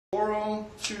4 ohm,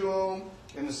 2 ohm,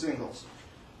 and the singles.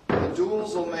 The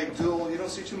duals will make dual. You don't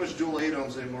see too much dual 8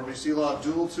 ohms anymore, but you see a lot of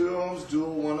dual 2 ohms,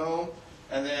 dual 1 ohm,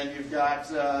 and then you've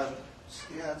got, yeah,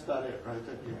 that's about it right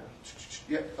there.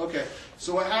 Yeah. Yeah, okay.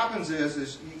 So what happens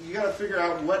is you got to figure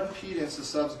out what impedance the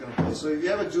sub's going to play. So if you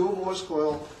have a dual voice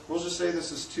coil, we'll just say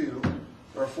this is 2,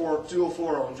 or dual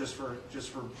 4 ohm, just for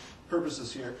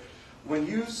purposes here. When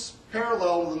you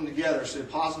parallel them together, say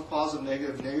positive, positive,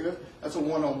 negative, negative, that's a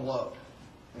 1 ohm load.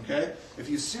 Okay? If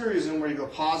you series them where you go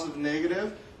positive,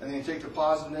 negative, and then you take the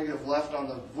positive, negative left on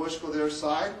the voice coil the other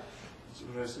side, so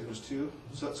what did I say, it was 2?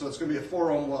 So it's going to be a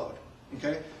 4 ohm load.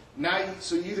 Okay? Now,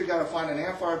 so you either got to find an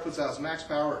amplifier that puts out its max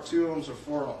power at 2 ohms or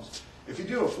 4 ohms. If you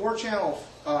do a 4-channel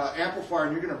amplifier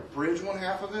and you're going to bridge one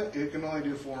half of it, it can only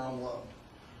do 4 ohm load.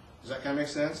 Does that kind of make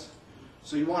sense?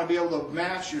 So you want to be able to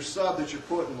match your sub that you're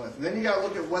putting with. And then you got to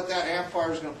look at what that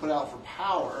amplifier is going to put out for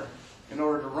power in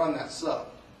order to run that sub.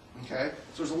 Okay?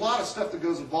 So there's a lot of stuff that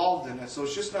goes involved in it. So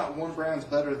it's just not one brand's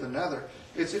better than another.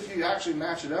 It's if you actually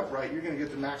match it up right, you're going to get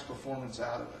the max performance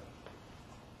out of it.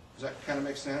 Does that kind of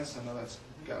make sense? I know that's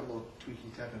got a little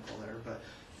tweaky technical there, but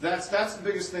that's the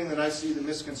biggest thing that I see, the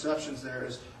misconceptions there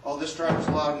is, oh, this driver's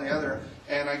louder than the other,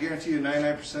 and I guarantee you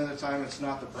 99% of the time it's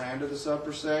not the brand of the sub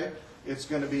per se. It's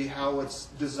going to be how it's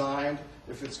designed,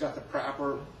 if it's got the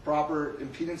proper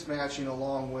impedance matching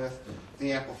along with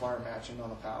the amplifier matching on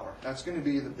the power. That's going to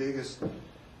be the biggest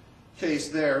case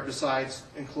there, besides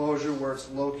enclosure, where it's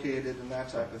located and that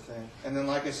type of thing. And then,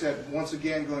 like I said, once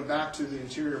again, going back to the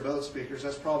interior boat speakers,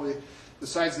 that's probably,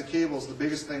 besides the cables, the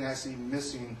biggest thing I see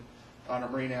missing on a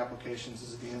marine applications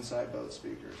is the inside boat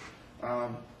speakers.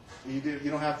 You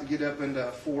don't have to get up into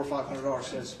 $400 or $500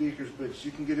 set of speakers, but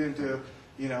you can get into,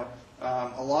 you know,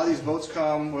 a lot of these boats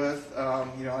come with,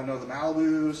 you know, I know the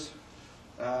Malibus,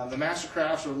 the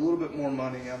Mastercrafts are a little bit more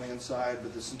money on the inside,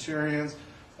 but the Centurions,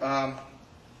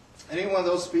 any one of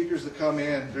those speakers that come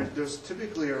in, there's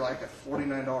typically are like a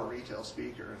 $49 retail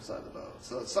speaker inside the boat.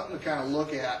 So it's something to kind of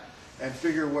look at and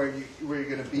figure where you're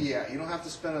going to be at. You don't have to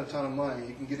spend a ton of money.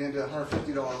 You can get into a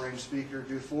 $150 range speaker,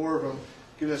 do 4 of them,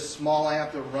 get a small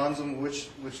amp that runs them, which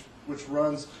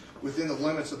runs within the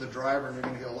limits of the driver, and you're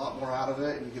going to get a lot more out of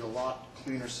it, and you get a lot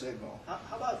cleaner signal.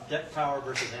 How about deck power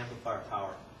versus amplifier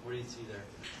power? What do you see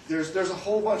there? There's a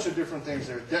whole bunch of different things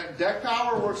there. Deck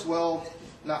power works well,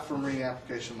 not for marine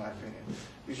application, in my opinion,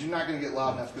 because you're not going to get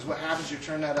loud enough. Because what happens, you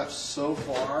turn that up so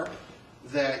far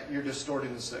that you're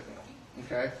distorting the signal,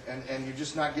 okay? And you're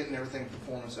just not getting everything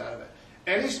performance out of it.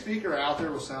 Any speaker out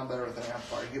there will sound better with an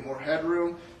amplifier. You get more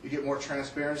headroom, you get more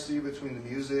transparency between the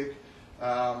music.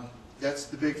 That's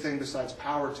the big thing besides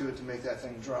power to it to make that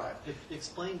thing drive.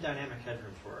 Explain dynamic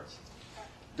headroom for us.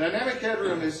 Dynamic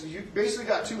headroom is, you basically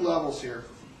got 2 levels here.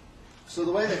 So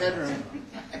the way the headroom,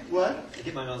 what? I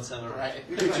get my own seminar. Right.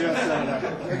 You get your own seminar.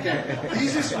 Okay. The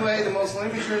easiest way, the most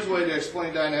layman's way to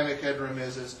explain dynamic headroom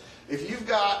is if you've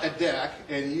got a deck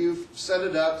and you've set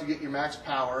it up to get your max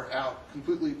power out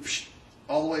completely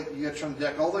all the way, you got to turn the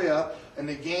deck all the way up, and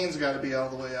the gain's got to be all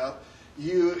the way up.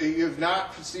 You've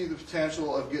not perceived the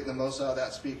potential of getting the most out of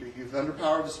that speaker. You've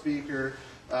underpowered the speaker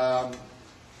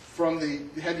from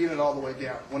the head unit all the way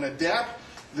down. When the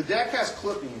deck has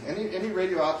clipping. Any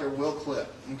radio out there will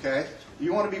clip. Okay,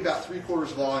 you want to be about 3/4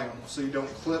 volume so you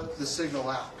don't clip the signal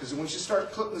out. Because once you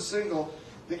start clipping the signal,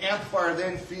 the amplifier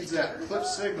then feeds that clip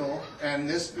signal, and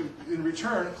this in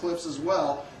return clips as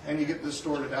well, and you get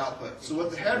distorted output. So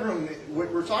what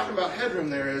we're talking about headroom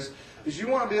there is you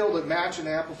want to be able to match an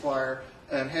amplifier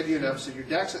and head unit up so your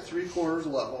deck's at 3/4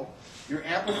 level, your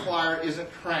amplifier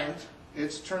isn't cranked,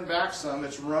 it's turned back some,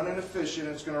 it's running efficient,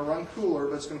 it's going to run cooler,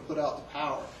 but it's going to put out the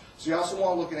power. So you also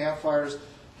want to look at amplifiers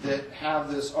that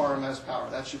have this RMS power.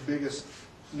 That's your biggest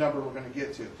number we're going to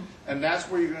get to. And that's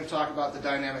where you're going to talk about the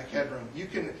dynamic headroom.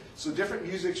 So different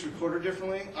music's recorded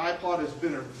differently. iPod has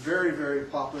been a very, very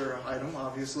popular item,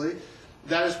 obviously.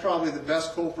 That is probably the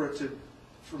best culprit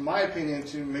from my opinion,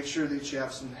 to make sure that you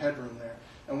have some headroom there.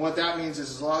 And what that means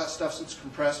is a lot of that stuff's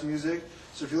compressed music.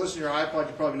 So if you listen to your iPod,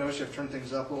 you probably notice you have to turn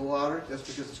things up a little louder. That's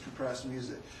because it's compressed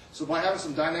music. So by having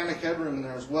some dynamic headroom in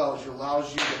there as well, it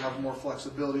allows you to have more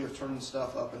flexibility of turning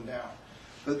stuff up and down.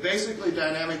 But basically,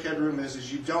 dynamic headroom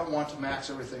is you don't want to max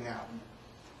everything out.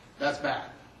 That's bad.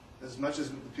 As much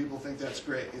as people think that's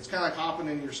great. It's kind of like hopping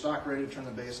into your stock radio to turn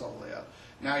the bass all the way up.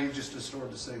 Now you just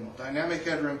distort the signal. Dynamic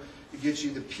headroom, it gets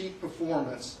you the peak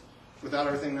performance without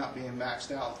everything not being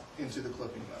maxed out into the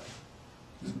clipping mode.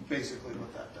 That's basically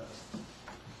what that does.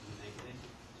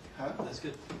 Huh? That's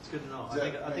good. It's good to know.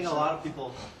 I think a lot of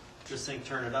people just think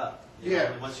turn it up.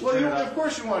 Yeah. Of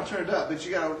course you want to turn it up, but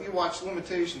you watch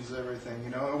limitations of everything.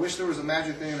 You know, I wish there was a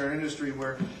magic thing in our industry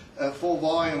where at full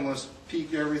volume was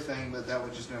peak everything, but that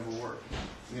would just never work,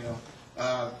 you know,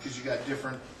 because you got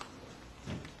different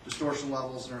distortion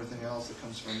levels and everything else that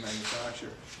comes from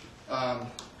manufacturer. So I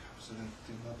didn't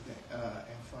think about the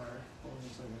amplifier. Hold on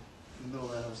a second. In the middle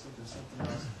of that, I was thinking of something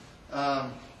else.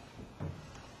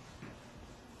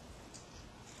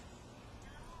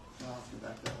 I'll have to get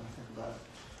back to that when I think about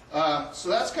it. So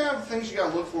that's kind of the things you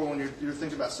got to look for when you're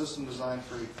thinking about system design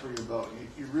for your boat.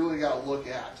 You really got to look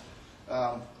at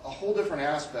a whole different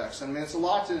aspects. I mean, it's a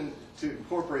lot to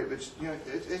incorporate, but you know,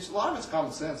 it's a lot of it's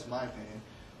common sense, in my opinion.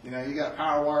 You know, you got a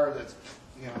power wire that's,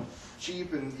 you know,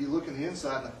 cheap, and you look in the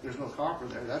inside and there's no copper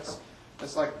there. That's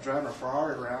like driving a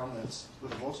Ferrari around that's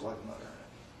with a Volkswagen motor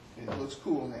in it. It looks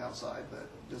cool on the outside, but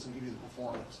it doesn't give you the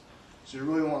performance. So you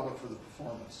really want to look for the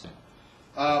performance.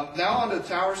 Now on to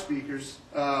tower speakers.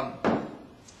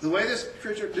 The way this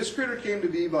critter came to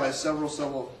be by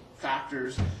several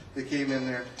factors that came in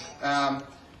there.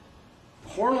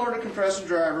 Horn loaded compressor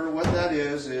driver, what that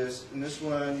is, and this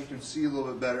one you can see a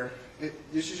little bit better.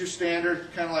 This is your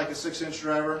standard, kind of like a 6-inch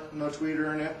driver, no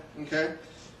tweeter in it, okay?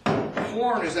 The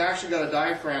horn has actually got a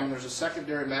diaphragm, and there's a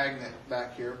secondary magnet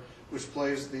back here, which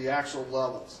plays the actual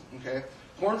levels, okay?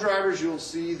 Horn drivers, you'll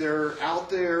see they're out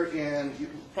there, and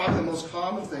probably the most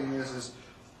common thing is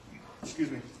excuse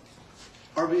me,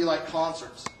 RV like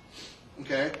concerts,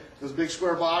 okay? Those big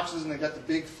square boxes, and they got the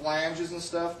big flanges and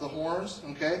stuff, the horns,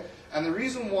 okay? And the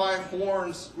reason why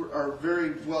horns are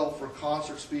very well for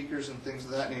concert speakers and things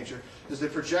of that nature is they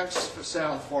project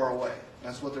sound far away.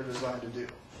 That's what they're designed to do,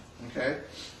 okay?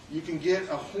 You can get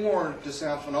a horn to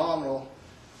sound phenomenal.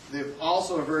 They're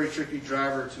also a very tricky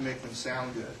driver to make them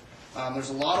sound good. There's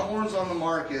a lot of horns on the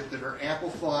market that are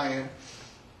amplifying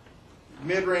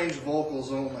mid-range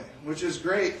vocals only, which is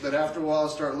great, but after a while I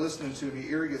start listening to them,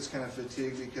 your ear gets kind of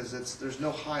fatigued because there's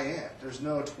no high end, there's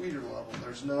no tweeter level,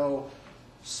 there's no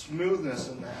smoothness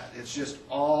in that. It's just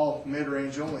all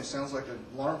mid-range only. Sounds like an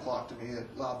alarm clock to me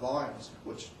at loud volumes,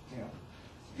 which, you know,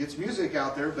 gets music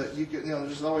out there, but you know,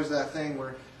 there's always that thing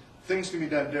where things can be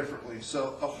done differently.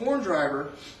 So a horn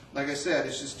driver, like I said,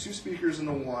 it's just 2 speakers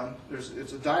into one.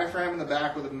 It's a diaphragm in the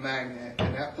back with a magnet,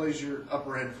 and that plays your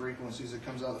upper end frequencies that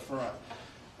comes out the front.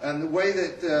 And the way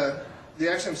that the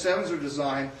XM7s are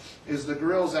designed is the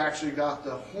grill's actually got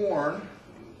the horn.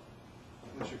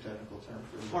 What's your technical term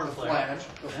for horn the flare? Flange,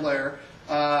 the flare,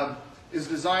 is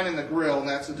designed in the grill, and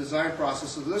that's a design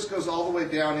process. So this goes all the way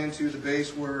down into the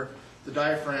base where the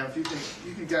diaphragm. If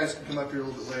you guys can come up here a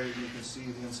little bit later, you can see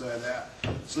the inside of that.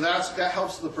 So that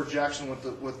helps the projection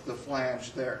with the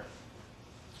flange there.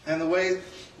 And the way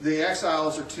the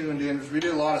Exiles are tuned in is we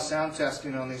did a lot of sound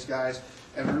testing on these guys,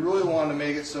 and we really wanted to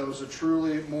make it so it was a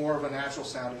truly more of a natural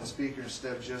sounding speaker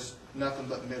instead of just nothing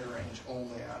but mid-range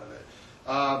only out of it.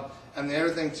 And the other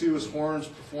thing too is horns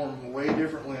perform way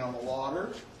differently on the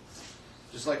water,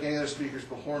 just like any other speakers,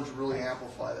 but horns really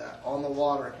amplify that on the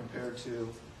water compared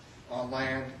to on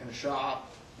land, in a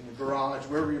shop, in a garage,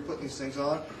 wherever you're putting these things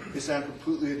on. They sound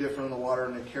completely different in the water,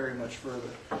 and they carry much further.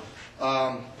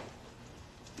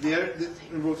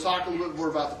 We'll talk a little bit more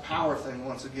about the power thing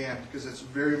once again, because it's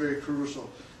very, very crucial.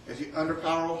 If you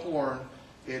underpower a horn,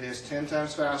 it is 10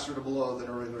 times faster to blow than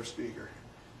a regular speaker.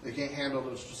 They can't handle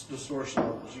those distortion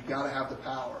levels. You've got to have the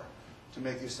power to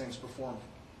make these things perform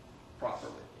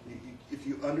properly. If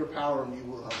you underpower them, you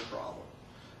will have a problem.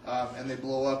 And they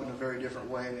blow up in a very different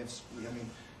way, and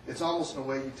it's almost in a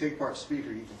way you take apart the speaker,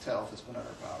 you can tell if it's been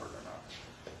underpowered or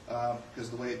not, because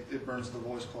the way it burns the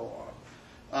voice coil on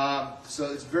them.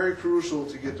 So it's very crucial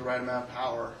to get the right amount of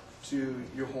power to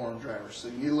your horn drivers. So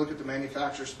you need to look at the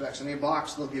manufacturer specs. In any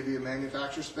box, they'll give you a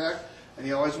manufacturer spec, and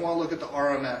you always want to look at the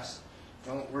RMS.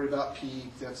 Don't worry about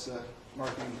peak. That's a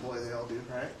marketing employee they all do,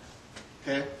 right?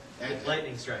 Okay. And if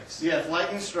lightning strikes. Yeah, if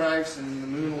lightning strikes and the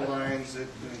moon aligns,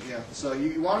 yeah. So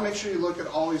you want to make sure you look at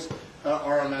always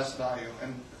RMS value.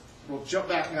 And we'll jump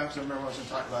back now because I remember I was going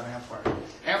to talk about amplifiers.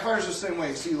 Amplifiers are the same way.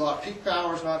 You see a lot of peak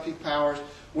powers, not peak powers.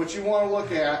 What you want to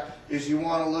look at is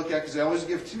because they always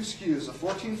give 2 SKUs, a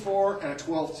 14.4 and a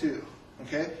 12.2.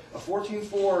 Okay? A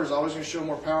 14.4 is always going to show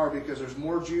more power because there's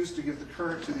more juice to give the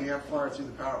current to the amplifier through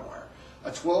the power wire. A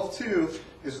 12.2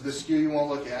 is the SKU you want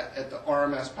to look at the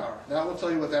RMS power. That will tell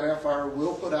you what that amplifier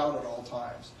will put out at all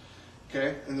times.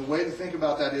 Okay? And the way to think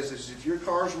about that is if your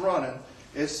car's running,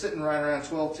 it's sitting right around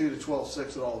 12.2 to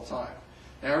 12.6 at all the time.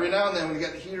 Now every now and then when you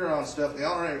got the heater on and stuff, the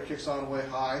alternator kicks on way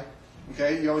high.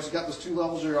 Okay? You always got those 2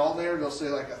 levels of your alternator. They'll say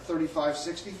like a 35,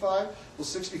 65. Well,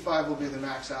 65 will be the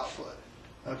max output.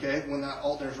 Okay? When that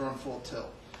alternator's run full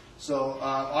tilt. So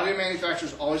audio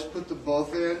manufacturers always put the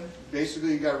both in.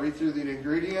 Basically, you got to read through the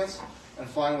ingredients and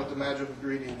find what the magic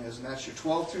ingredient is, and that's your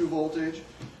 12.2 voltage,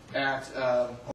 at